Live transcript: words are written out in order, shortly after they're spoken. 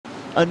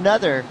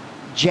Another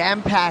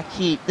jam-packed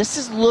heat. This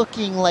is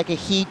looking like a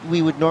heat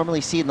we would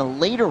normally see in the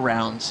later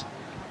rounds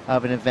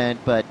of an event,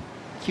 but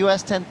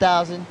QS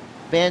 10,000,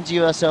 Vans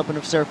US Open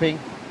of Surfing,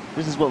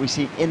 this is what we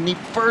see in the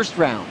first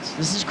rounds.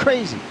 This is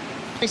crazy.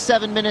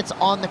 27 minutes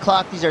on the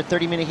clock. These are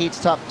 30-minute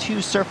heats. Top 2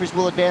 surfers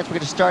will advance. We're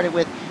going to start it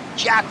with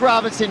Jack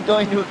Robinson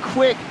going to a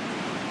quick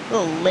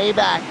little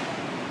layback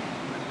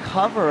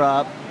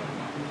cover-up.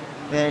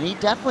 And he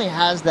definitely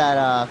has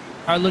that...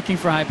 Are looking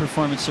for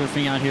high-performance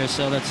surfing out here,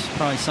 so that's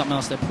probably something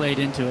else that played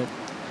into it.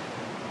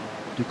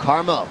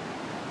 Carmo.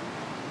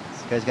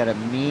 This guy's got a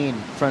mean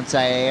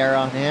frontside air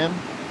on him,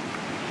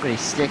 but he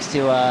sticks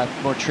to a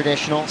more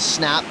traditional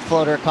snap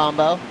floater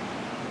combo.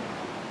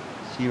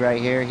 See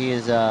right here, he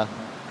is kind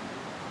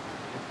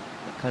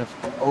of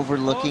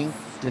overlooking,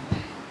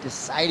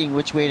 deciding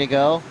which way to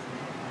go.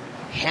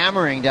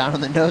 Hammering down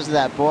on the nose of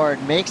that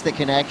board, makes the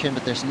connection,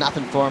 but there's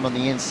nothing for him on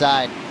the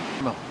inside.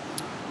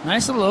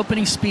 Nice little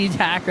opening speed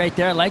hack right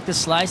there. I like the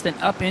slice, then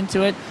up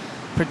into it.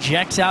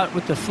 Projects out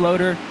with the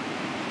floater.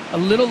 A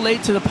little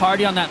late to the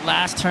party on that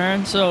last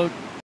turn, so...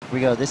 Here we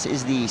go. This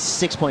is the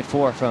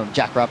 6.4 from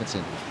Jack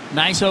Robinson.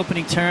 Nice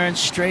opening turn,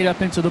 straight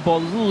up into the bowl. A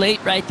little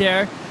late right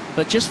there,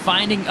 but just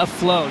finding a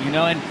flow, you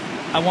know, and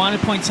I want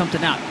to point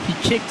something out. He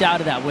kicked out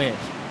of that wave.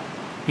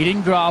 He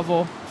didn't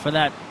grovel for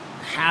that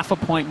half a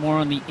point more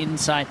on the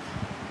inside.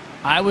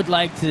 I would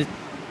like to,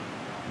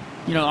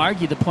 you know,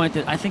 argue the point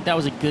that I think that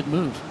was a good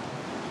move.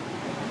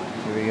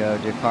 Here we go,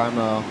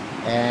 Carmo,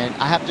 and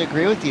I have to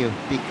agree with you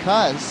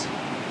because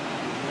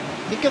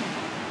think of,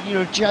 you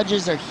know,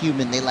 judges are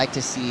human. They like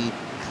to see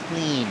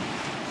clean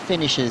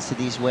finishes to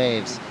these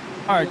waves.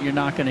 Hard, you're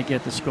not going to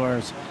get the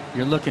scores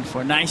you're looking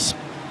for. Nice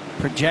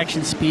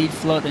projection speed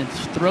float and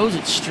throws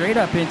it straight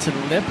up into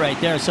the lip right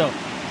there. So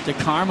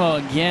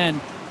Carmo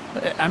again,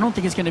 I don't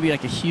think it's going to be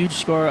like a huge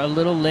score. A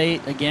little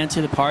late again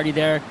to the party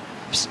there.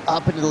 Just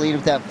up into the lead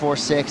with that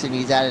 4-6, and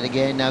he's at it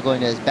again. Now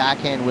going to his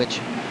backhand, which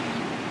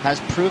has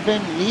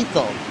proven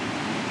lethal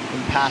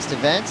in past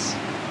events.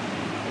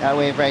 That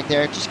wave right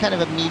there, just kind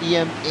of a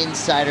medium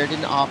insider,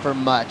 didn't offer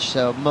much,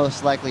 so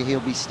most likely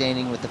he'll be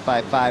standing with the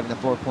 5.5 and the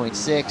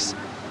 4.6.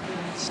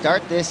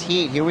 Start this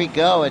heat, here we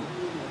go, and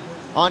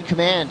on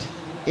command,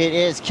 it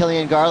is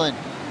Kilian Garland.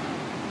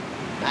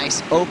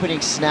 Nice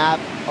opening snap,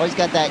 always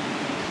got that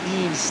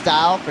clean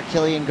style for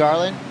Kilian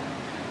Garland.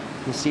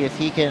 We'll see if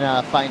he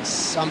can find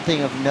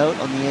something of note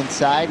on the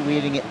inside,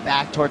 weaving it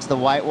back towards the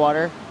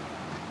whitewater.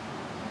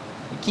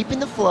 Keeping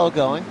the flow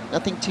going,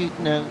 nothing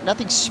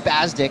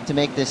spastic to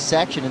make this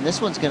section, and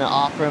this one's going to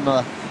offer him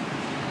a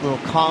little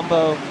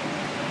combo.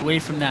 Away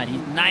from that,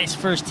 nice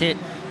first hit,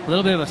 a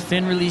little bit of a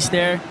fin release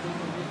there,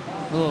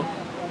 a little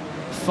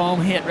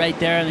foam hit right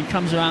there, and then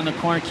comes around the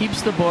corner,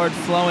 keeps the board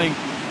flowing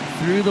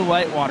through the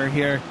whitewater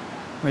here,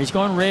 where he's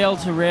going rail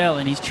to rail,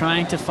 and he's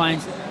trying to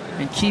find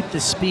and keep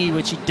the speed,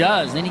 which he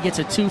does. Then he gets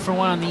a 2-for-1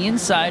 on the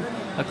inside,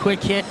 a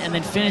quick hit, and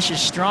then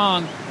finishes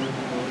strong.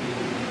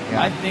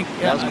 Yeah, I think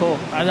that was cool.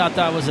 I thought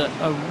that was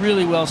a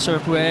really well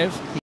surfed wave.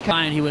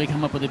 He would have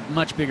come up with a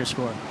much bigger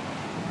score.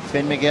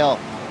 Finn McGill,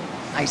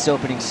 nice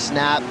opening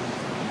snap.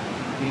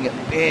 Getting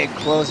a big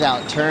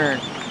closeout turn.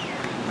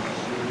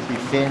 See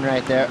Finn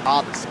right there,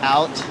 opts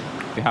out.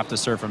 We have to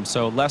surf him.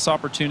 So less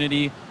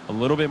opportunity, a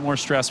little bit more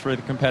stress for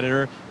the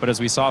competitor. But as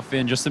we saw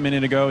Finn just a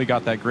minute ago, he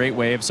got that great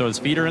wave. So his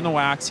feet are in the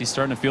wax. He's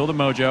starting to feel the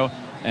mojo.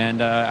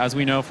 And as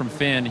we know from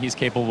Finn, he's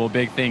capable of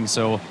big things.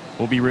 So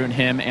we'll be rooting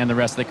him and the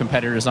rest of the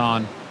competitors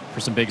on for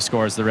some big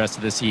scores the rest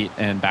of this heat.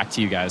 And back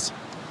to you guys.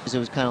 It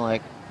was kind of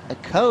like a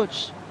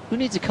coach. Who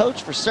needs a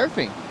coach for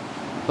surfing?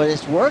 But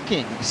it's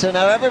working. So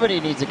now everybody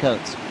needs a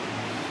coach.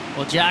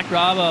 Well, Jack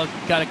Robbo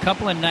got a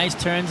couple of nice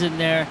turns in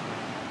there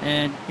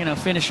and, you know,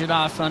 finish it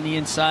off on the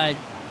inside.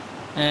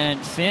 And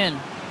Finn,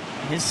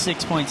 his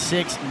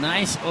 6.6,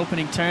 nice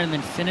opening turn,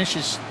 then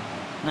finishes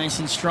nice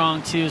and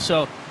strong too.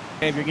 So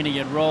if you're going to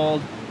get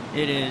rolled,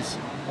 it is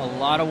a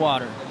lot of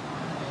water.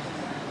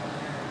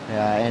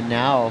 Yeah, and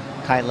now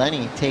Kai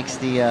Lenny takes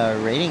the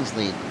ratings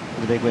lead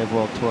for the Big Wave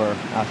World Tour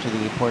after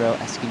the Puerto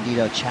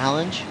Escondido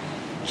Challenge.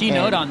 Key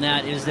note on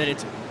that is that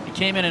it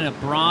came in a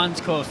bronze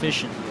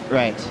coefficient.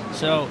 Right.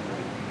 So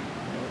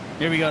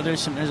here we go.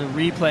 There's a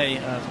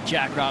replay of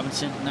Jack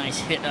Robinson. Nice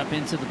hit up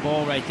into the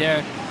bowl right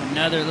there.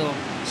 Another little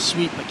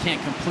sweep but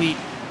can't complete.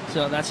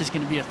 So that's just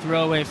going to be a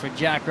throwaway for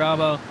Jack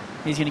Robbo.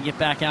 He's going to get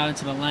back out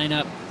into the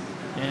lineup.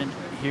 And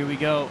here we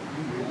go.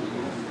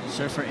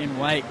 Surfer in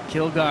white,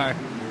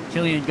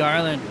 Kilian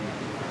Garland.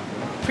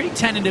 Pretty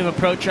tentative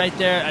approach right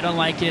there. I don't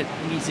like it.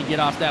 He needs to get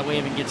off that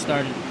wave and get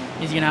started.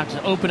 He's going to have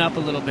to open up a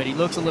little bit. He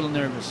looks a little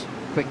nervous.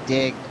 Quick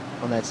dig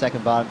on that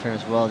second bottom turn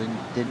as well.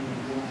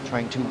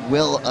 Trying to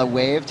will a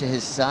wave to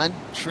his son.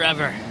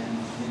 Trevor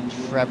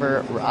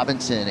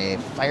Robinson, a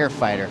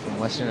firefighter from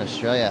Western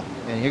Australia.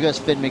 And here goes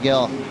Finn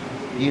McGill.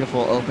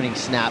 Beautiful opening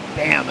snap.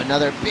 Bam,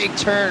 another big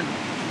turn.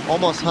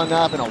 Almost hung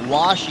up in a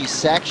washy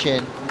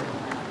section.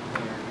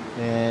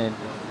 And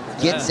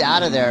gets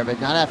out of there, but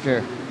not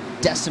after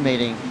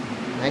decimating.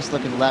 Nice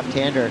looking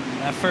left-hander.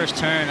 That first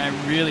turn, I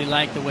really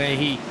like the way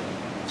he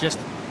just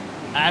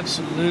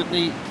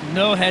Absolutely,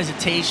 no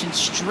hesitation,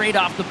 straight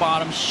off the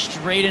bottom,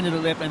 straight into the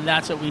lip, and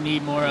that's what we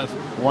need more of.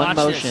 One Watch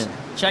motion.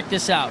 This. Check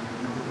this out.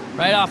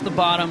 Right off the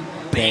bottom,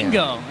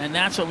 bingo, and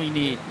that's what we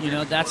need. You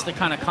know, that's the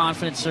kind of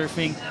confident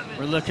surfing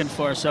we're looking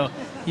for. So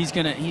he's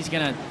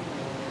gonna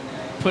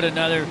put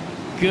another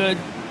good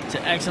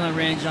to excellent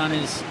range on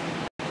his.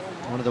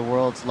 One of the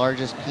world's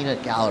largest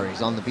peanut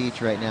galleries on the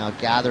beach right now,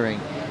 gathering.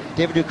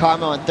 David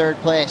DiCarmo in third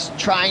place,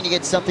 trying to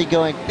get something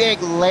going. Big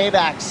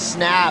layback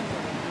snap.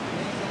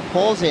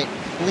 Pulls it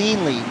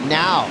cleanly.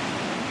 Now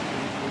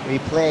we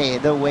play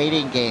the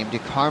waiting game.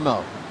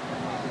 DiCarmo.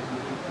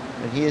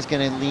 But he is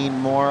going to lean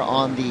more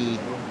on the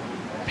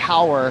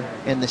power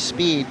and the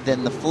speed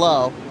than the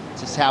flow.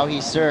 This is how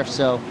he surfs.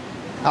 So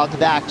out the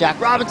back, Jack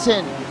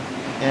Robinson.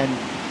 And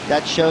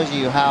that shows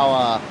you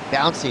how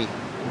bouncy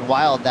and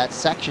wild that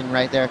section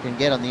right there can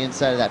get on the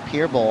inside of that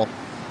pier bowl.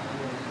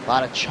 A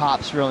lot of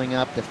chops rolling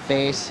up the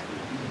face.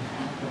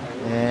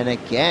 And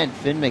again,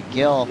 Finn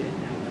McGill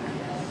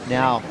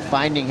now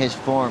finding his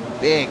form.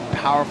 Big,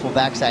 powerful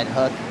backside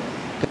hook.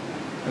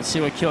 Let's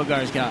see what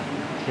Kilgar's got.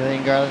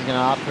 Kilian Garland's going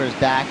to opt for his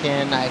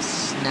backhand. Nice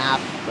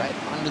snap right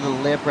under the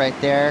lip right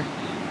there.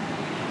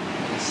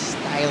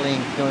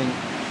 Styling going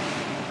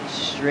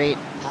straight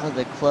out of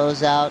the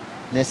closeout.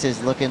 This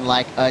is looking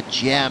like a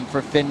gem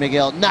for Finn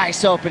McGill.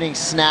 Nice opening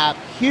snap.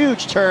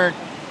 Huge turn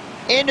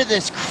into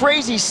this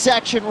crazy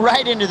section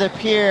right into the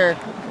pier.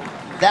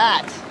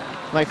 That,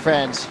 my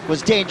friends,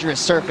 was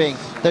dangerous surfing.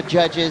 The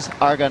judges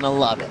are going to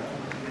love it.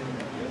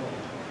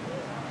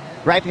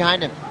 Right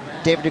behind him,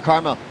 David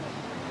DiCarmo.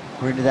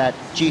 We're into that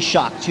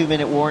G-Shock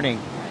 2-minute warning.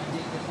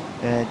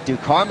 And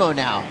DiCarmo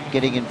now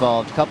getting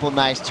involved. Couple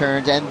nice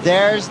turns, and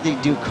there's the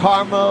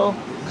DiCarmo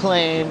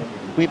claim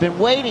we've been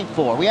waiting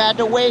for. We had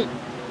to wait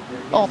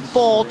a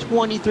full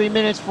 23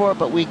 minutes for it,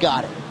 but we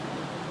got it.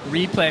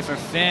 Replay for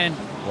Finn.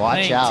 Watch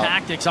Playing out.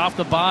 Tactics off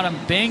the bottom.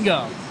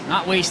 Bingo.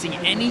 Not wasting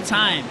any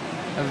time.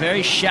 A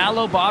very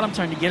shallow bottom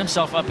turn to get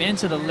himself up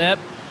into the lip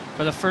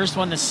for the first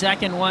one. The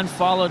second one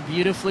followed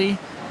beautifully.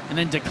 And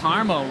then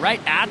DiCarmo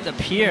right at the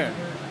pier.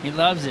 He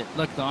loves it.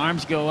 Look, the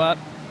arms go up.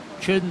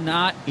 Could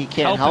not He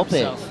can't help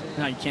himself. it.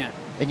 No, you can't.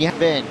 And you have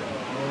Finn.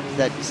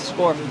 That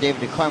score from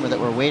David DiCarmo that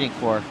we're waiting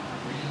for.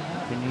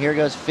 And here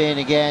goes Finn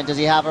again. Does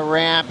he have a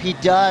ramp? He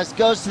does.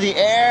 Goes to the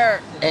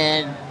air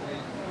and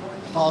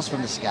falls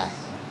from the sky.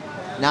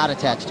 Not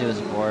attached to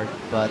his board,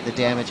 but the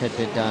damage had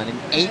been done. An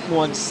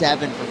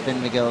 8-1-7 for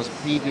Finn McGill's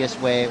previous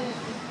wave.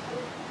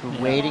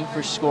 We're waiting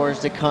for scores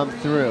to come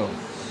through.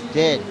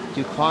 Did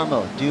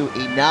DiCarmo do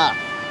enough?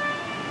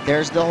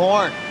 There's the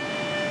horn.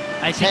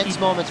 Tense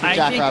moments for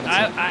Jack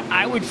Robinson.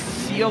 I would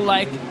feel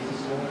like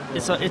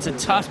it's a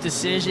tough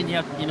decision.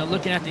 You know,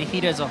 looking at the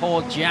heat as a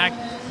whole, Jack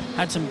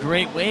had some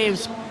great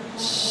waves,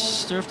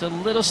 surfed a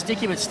little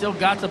sticky, but still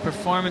got the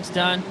performance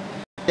done.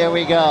 There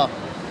we go.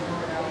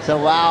 So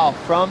wow,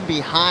 from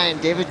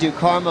behind, David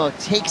DiCarmo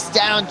takes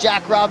down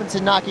Jack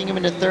Robinson, knocking him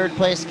into third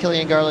place.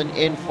 Kilian Garland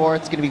in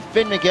fourth. It's going to be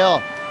Finn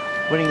McGill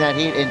winning that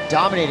heat in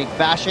dominating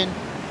fashion.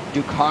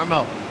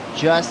 DiCarmo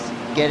just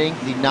getting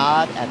the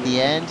nod at the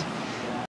end.